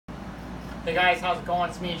Hey guys, how's it going?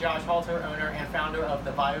 It's me, Josh Halter, owner and founder of The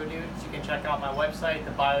BioDudes. You can check out my website,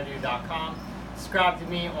 thebiodude.com. Subscribe to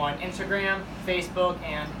me on Instagram, Facebook,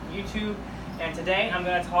 and YouTube. And today I'm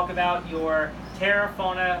going to talk about your Terra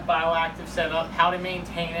Fauna Bioactive setup, how to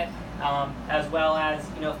maintain it, as well as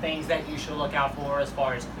things that you should look out for as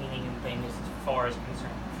far as cleaning and things as far as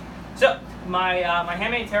concerned. So my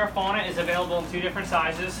handmade Terra Fauna is available in 2 different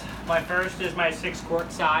sizes. My first is my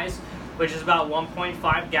 6-quart size, which is about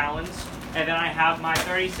 1.5 gallons. And then I have my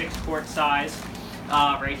 36-quart size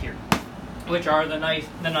right here, which are the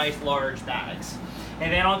nice large bags.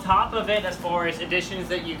 And then on top of it, as far as additions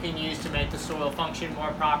that you can use to make the soil function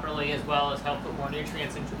more properly, as well as help put more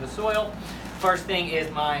nutrients into the soil. First thing is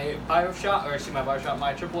my my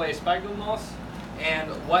AAA sphagnum moss. And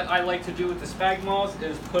what I like to do with the sphagnum moss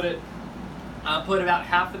is put about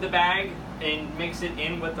half of the bag and mix it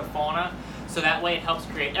in with the fauna. So that way it helps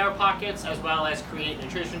create air pockets as well as create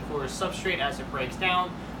nutrition for your substrate as it breaks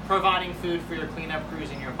down, providing food for your cleanup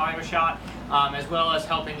crews in your BioShot, as well as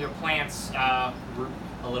helping your plants root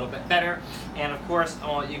a little bit better. And of course,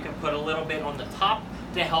 you can put a little bit on the top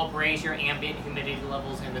to help raise your ambient humidity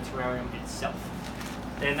levels in the terrarium itself.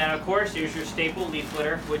 And then of course, here's your staple leaf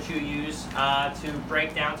litter, which you use to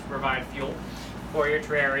break down to provide fuel for your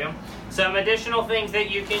terrarium. Some additional things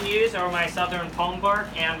that you can use are my southern palm bark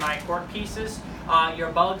and my cork pieces.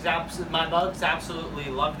 My bugs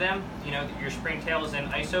absolutely love them. Your springtails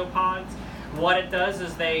and isopods. What it does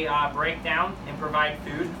is they break down and provide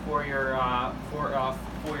food for your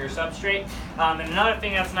substrate. And another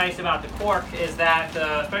thing that's nice about the cork is that,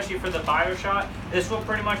 especially for the BioShot, this will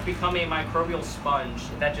pretty much become a microbial sponge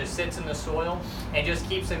that just sits in the soil and just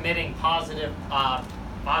keeps emitting positive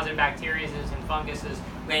bacteria and funguses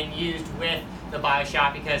when used with the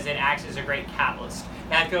BioShot, because it acts as a great catalyst.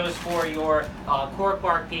 That goes for your cork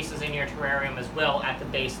bark pieces in your terrarium as well at the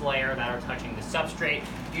base layer that are touching the substrate.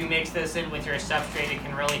 You mix this in with your substrate, it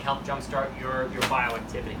can really help jumpstart your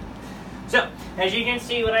bioactivity. So, as you can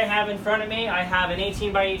see what I have in front of me, I have an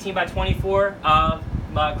 18 by 18 by 24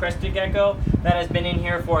 Crested Gecko that has been in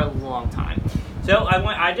here for a long time. So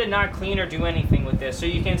I did not clean or do anything with this. So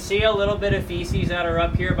you can see a little bit of feces that are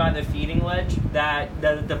up here by the feeding ledge that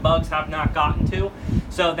the bugs have not gotten to.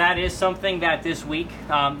 So that is something that this week,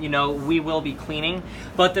 we will be cleaning.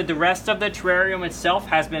 But the rest of the terrarium itself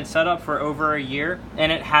has been set up for over a year,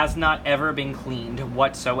 and it has not ever been cleaned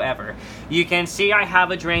whatsoever. You can see I have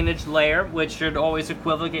a drainage layer, which should always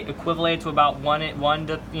equivalent to about 1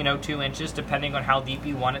 to 2 inches, depending on how deep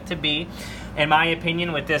you want it to be. In my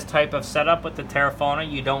opinion, with this type of setup with the Terra Fauna,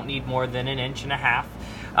 you don't need more than 1.5 inches.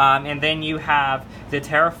 And then you have the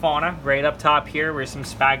Terra Fauna right up top here with some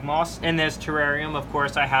sphagnum moss. In this terrarium, of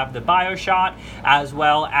course, I have the BioShot as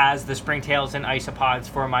well as the springtails and isopods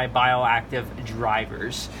for my bioactive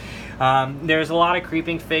drivers. There's a lot of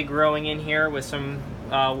creeping fig growing in here with some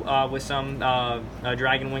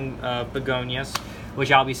dragon wing begonias,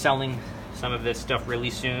 which I'll be selling some of this stuff really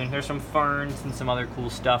soon. There's some ferns and some other cool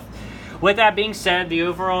stuff. With that being said, the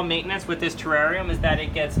overall maintenance with this terrarium is that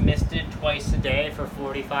it gets misted twice a day for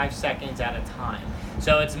 45 seconds at a time.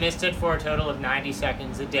 So it's misted for a total of 90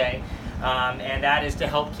 seconds a day. And that is to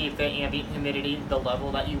help keep the ambient humidity the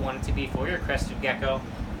level that you want it to be for your Crested Gecko,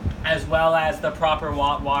 as well as the proper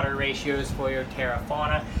water ratios for your Terra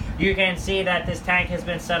Fauna. You can see that this tank has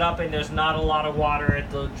been set up and there's not a lot of water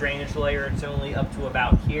at the drainage layer. It's only up to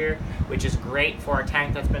about here, which is great for a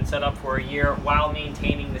tank that's been set up for a year while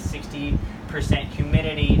maintaining the 60%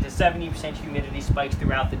 humidity to 70% humidity spikes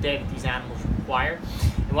throughout the day that these animals require.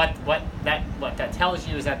 And what that tells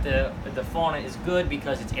you is that the fauna is good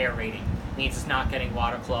because it's aerating. It means it's not getting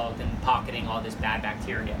water clogged and pocketing all this bad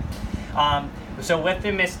bacteria. So with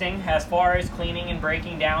the misting, as far as cleaning and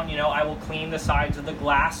breaking down, I will clean the sides of the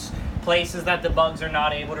glass, places that the bugs are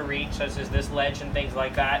not able to reach, such as this ledge and things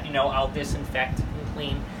like that. I'll disinfect and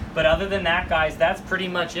clean. But other than that, guys, that's pretty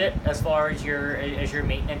much it as far as your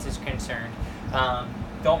maintenance is concerned.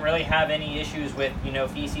 Don't really have any issues with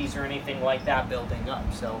feces or anything like that building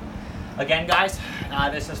up. So again, guys,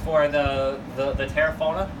 this is for the Terra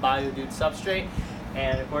Fauna BioDude substrate,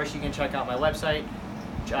 and of course you can check out my website.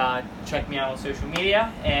 Check me out on social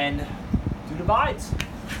media and do the bides.